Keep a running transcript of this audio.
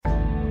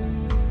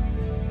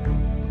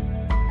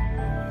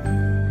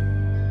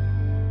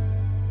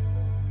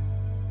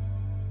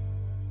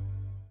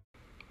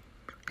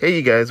Hey,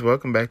 you guys,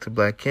 welcome back to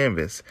Black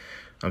Canvas.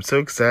 I'm so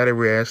excited.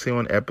 We're actually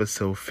on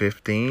episode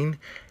 15,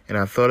 and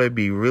I thought it'd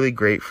be really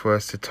great for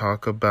us to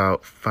talk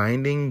about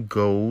finding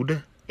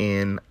gold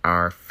in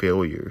our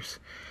failures.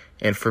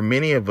 And for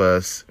many of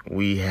us,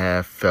 we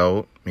have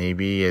felt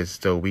maybe as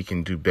though we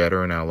can do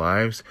better in our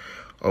lives,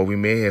 or we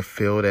may have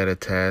failed at a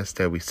task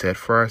that we set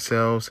for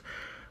ourselves.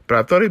 But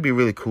I thought it'd be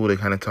really cool to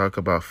kind of talk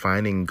about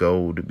finding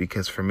gold,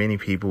 because for many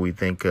people, we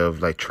think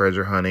of like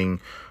treasure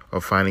hunting or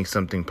finding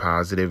something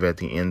positive at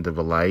the end of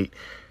a light.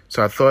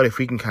 So I thought if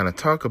we can kind of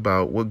talk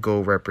about what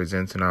gold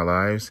represents in our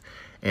lives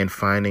and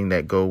finding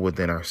that gold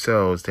within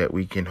ourselves, that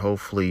we can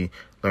hopefully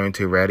learn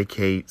to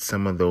eradicate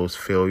some of those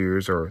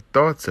failures or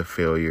thoughts of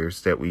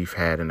failures that we've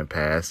had in the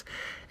past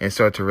and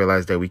start to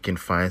realize that we can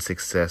find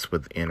success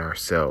within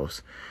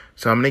ourselves.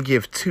 So I'm going to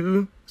give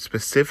two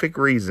specific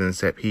reasons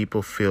that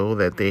people feel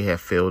that they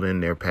have failed in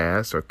their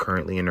past or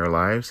currently in their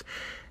lives.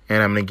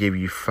 And I'm going to give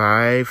you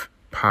 5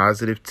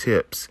 positive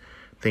tips,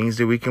 things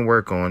that we can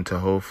work on to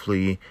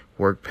hopefully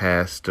work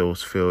past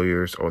those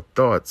failures or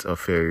thoughts of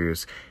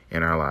failures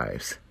in our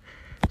lives.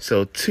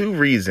 So 2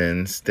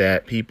 reasons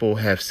that people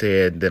have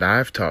said that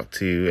I've talked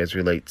to as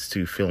relates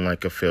to feeling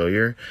like a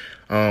failure.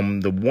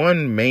 The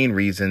one main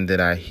reason that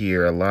I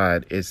hear a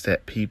lot is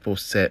that people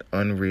set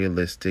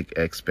unrealistic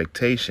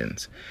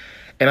expectations.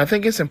 And I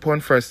think it's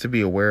important for us to be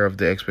aware of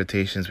the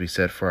expectations we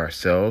set for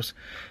ourselves,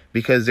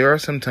 because there are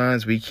some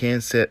times we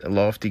can set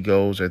lofty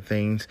goals or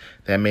things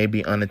that may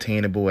be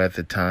unattainable at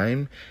the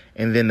time.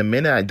 And then the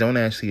minute I don't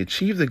actually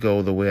achieve the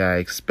goal the way I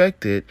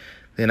expected,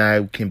 then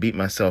I can beat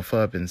myself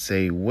up and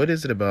say, what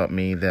is it about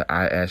me that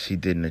I actually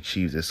didn't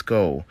achieve this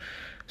goal?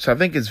 So I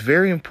think it's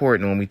very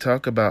important when we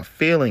talk about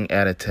failing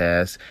at a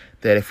task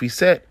that if we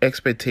set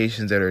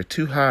expectations that are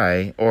too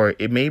high, or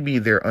it may be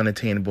they're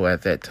unattainable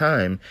at that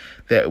time,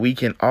 that we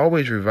can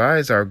always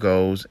revise our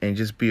goals and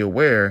just be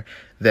aware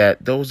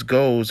that those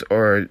goals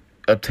are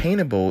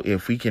obtainable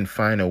if we can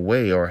find a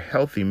way or a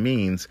healthy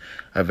means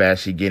of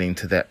actually getting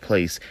to that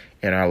place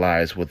in our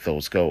lives with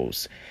those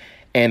goals.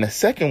 And the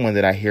second one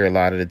that I hear a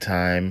lot of the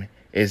time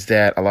is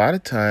that a lot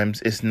of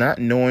times it's not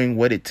knowing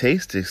what it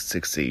takes to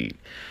succeed.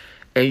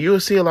 And you'll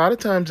see a lot of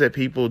times that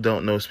people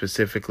don't know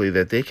specifically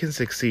that they can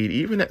succeed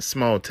even at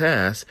small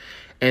tasks,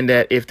 and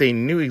that if they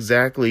knew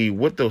exactly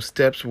what those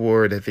steps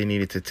were that they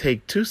needed to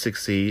take to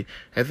succeed,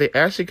 that they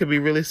actually could be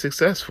really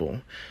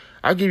successful.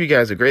 I'll give you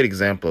guys a great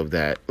example of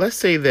that. Let's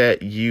say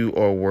that you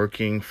are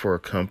working for a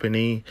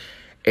company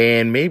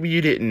and maybe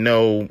you didn't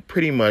know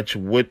pretty much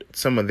what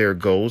some of their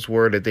goals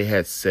were that they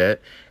had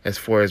set as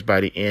far as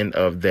by the end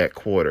of that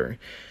quarter.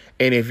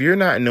 And if you're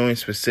not knowing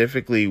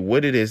specifically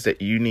what it is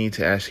that you need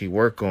to actually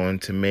work on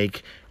to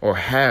make or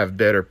have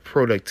better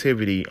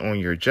productivity on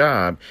your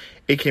job,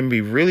 it can be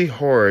really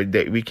hard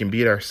that we can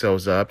beat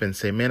ourselves up and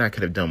say, man, I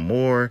could have done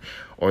more,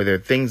 or there are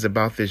things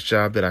about this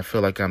job that I feel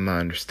like I'm not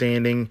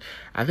understanding.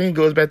 I think it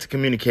goes back to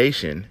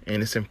communication,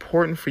 and it's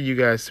important for you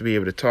guys to be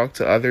able to talk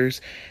to others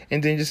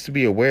and then just to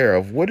be aware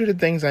of what are the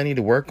things I need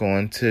to work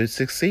on to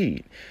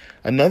succeed.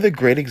 Another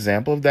great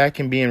example of that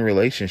can be in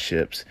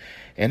relationships.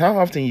 And how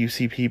often you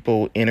see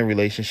people in a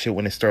relationship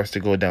when it starts to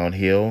go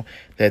downhill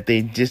that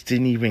they just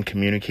didn't even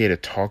communicate or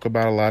talk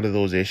about a lot of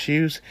those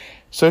issues.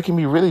 So it can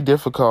be really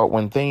difficult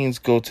when things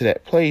go to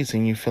that place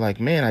and you feel like,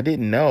 man, I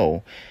didn't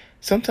know.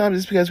 Sometimes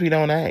it's because we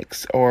don't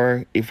ask,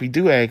 or if we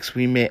do ask,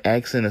 we may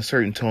ask in a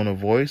certain tone of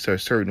voice or a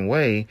certain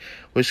way,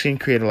 which can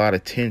create a lot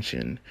of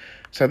tension.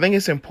 So I think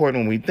it's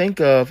important when we think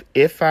of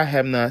if I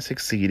have not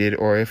succeeded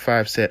or if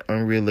I've set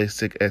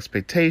unrealistic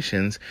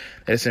expectations,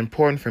 that it's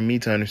important for me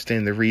to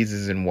understand the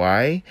reasons and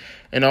why,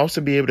 and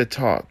also be able to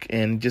talk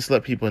and just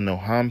let people know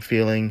how I'm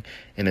feeling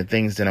and the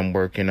things that I'm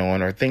working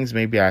on, or things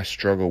maybe I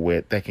struggle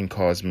with that can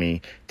cause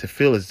me to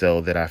feel as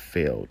though that I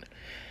failed.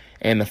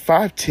 And the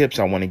 5 tips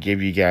I want to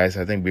give you guys,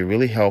 I think be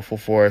really helpful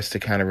for us to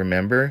kind of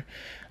remember.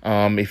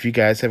 If you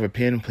guys have a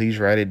pen, please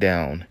write it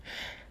down.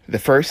 The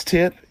first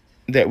tip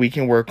that we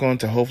can work on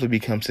to hopefully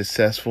become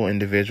successful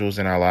individuals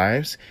in our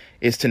lives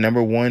is to,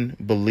 number 1,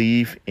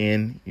 believe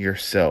in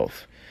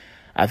yourself.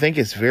 I think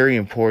it's very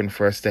important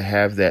for us to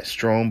have that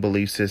strong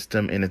belief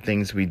system in the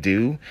things we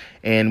do.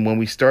 And when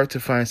we start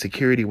to find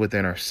security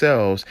within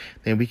ourselves,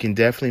 then we can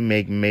definitely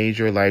make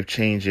major life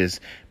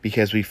changes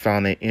because we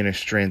found that inner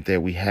strength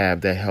that we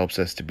have that helps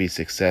us to be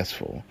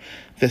successful.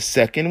 The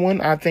second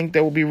one I think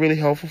that will be really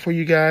helpful for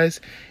you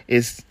guys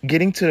is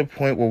getting to the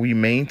point where we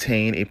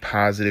maintain a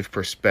positive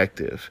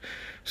perspective.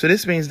 So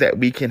this means that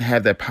we can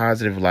have that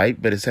positive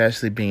light, but it's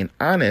actually being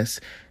honest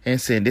and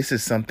saying this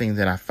is something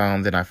that I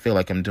found that I feel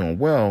like I'm doing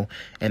well,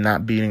 and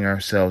not beating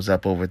ourselves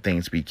up over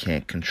things we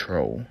can't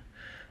control.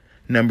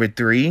 Number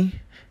 3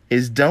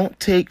 is don't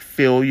take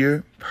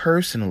failure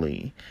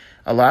personally.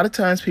 A lot of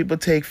times people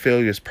take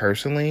failures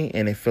personally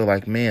and they feel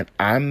like, man,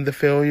 I'm the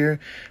failure.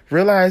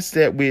 Realize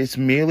that it's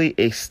merely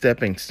a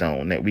stepping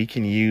stone, that we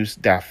can use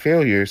our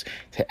failures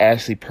to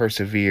actually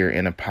persevere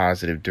in a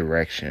positive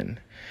direction.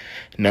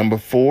 Number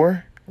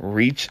 4,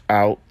 reach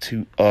out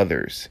to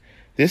others.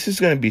 This is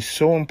going to be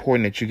so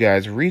important that you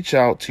guys reach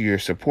out to your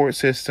support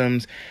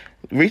systems,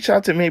 reach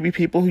out to maybe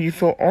people who you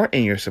feel aren't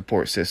in your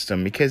support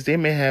system, because they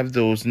may have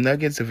those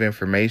nuggets of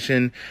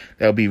information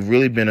that will be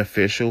really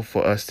beneficial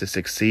for us to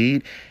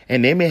succeed.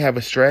 And they may have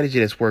a strategy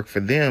that's worked for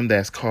them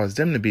that's caused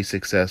them to be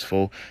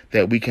successful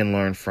that we can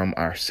learn from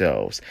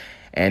ourselves.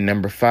 And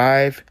number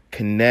 5,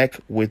 connect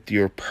with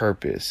your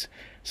purpose.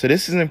 So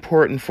this is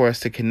important for us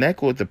to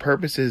connect with the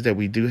purposes that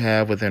we do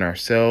have within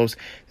ourselves.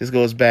 This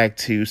goes back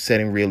to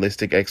setting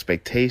realistic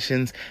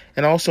expectations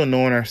and also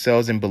knowing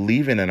ourselves and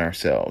believing in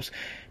ourselves.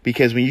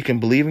 Because when you can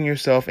believe in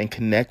yourself and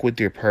connect with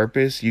your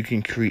purpose, you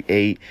can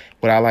create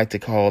what I like to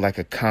call like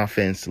a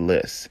confidence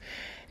list.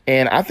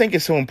 And I think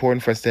it's so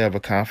important for us to have a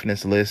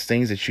confidence list,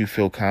 things that you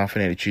feel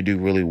confident that you do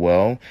really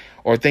well,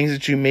 or things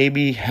that you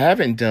maybe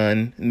haven't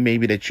done,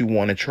 maybe that you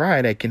want to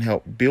try that can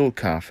help build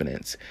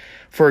confidence.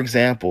 For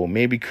example,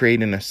 maybe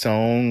creating a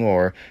song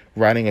or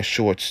writing a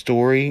short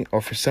story,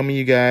 or for some of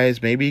you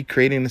guys, maybe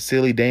creating a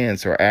silly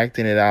dance or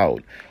acting it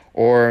out,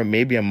 or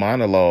maybe a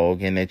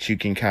monologue, and that you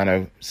can kind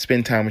of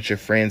spend time with your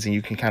friends and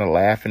you can kind of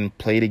laugh and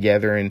play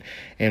together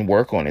and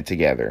work on it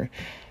together.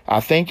 I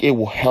think it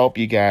will help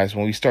you guys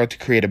when we start to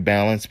create a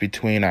balance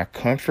between our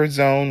comfort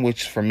zone,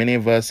 which for many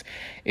of us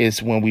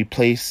is when we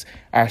place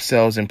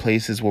ourselves in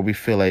places where we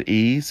feel at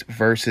ease,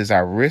 versus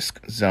our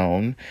risk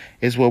zone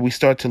is where we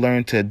start to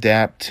learn to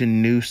adapt to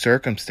new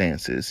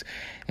circumstances.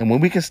 And when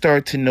we can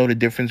start to know the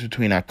difference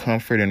between our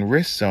comfort and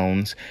risk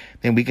zones,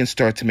 then we can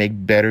start to make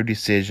better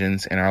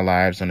decisions in our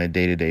lives on a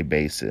day-to-day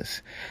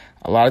basis.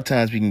 A lot of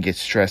times we can get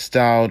stressed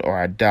out, or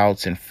our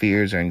doubts and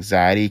fears or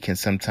anxiety can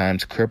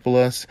sometimes cripple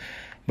us.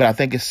 But I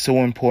think it's so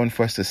important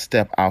for us to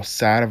step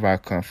outside of our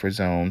comfort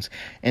zones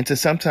and to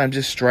sometimes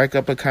just strike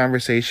up a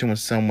conversation with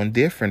someone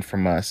different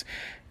from us,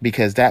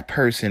 because that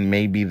person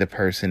may be the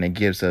person that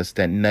gives us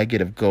that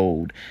nugget of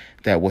gold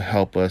that will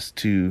help us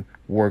to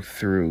work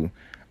through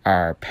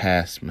our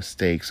past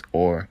mistakes,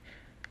 or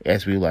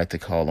as we like to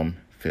call them,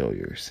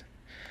 failures.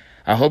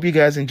 I hope you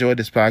guys enjoyed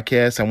this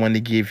podcast. I wanted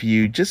to give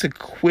you just a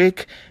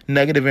quick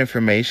nugget of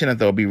information I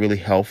thought would be really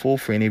helpful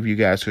for any of you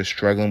guys who are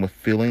struggling with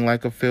feeling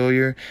like a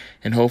failure.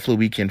 And hopefully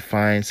we can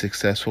find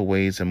successful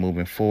ways of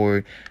moving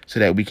forward so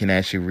that we can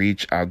actually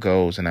reach our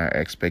goals and our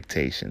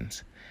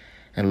expectations.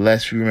 And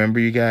let's remember,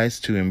 you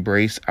guys, to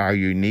embrace our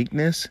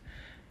uniqueness,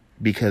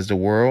 because the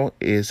world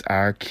is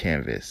our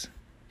canvas.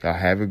 Y'all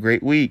have a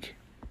great week.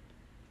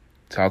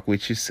 Talk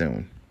with you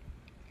soon.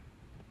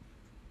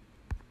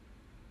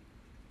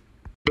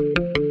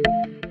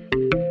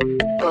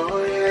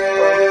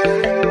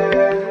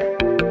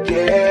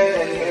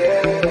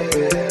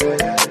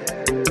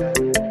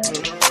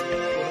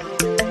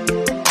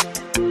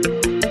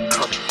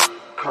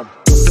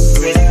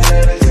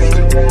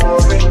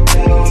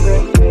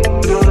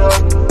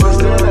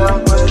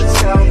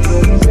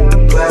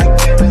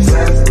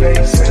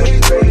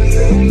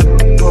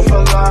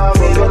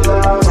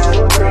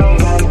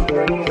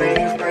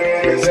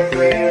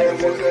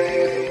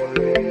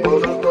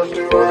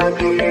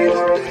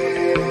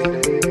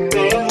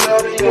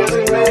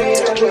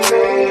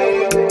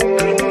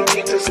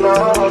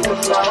 Slow the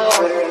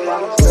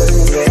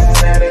flower.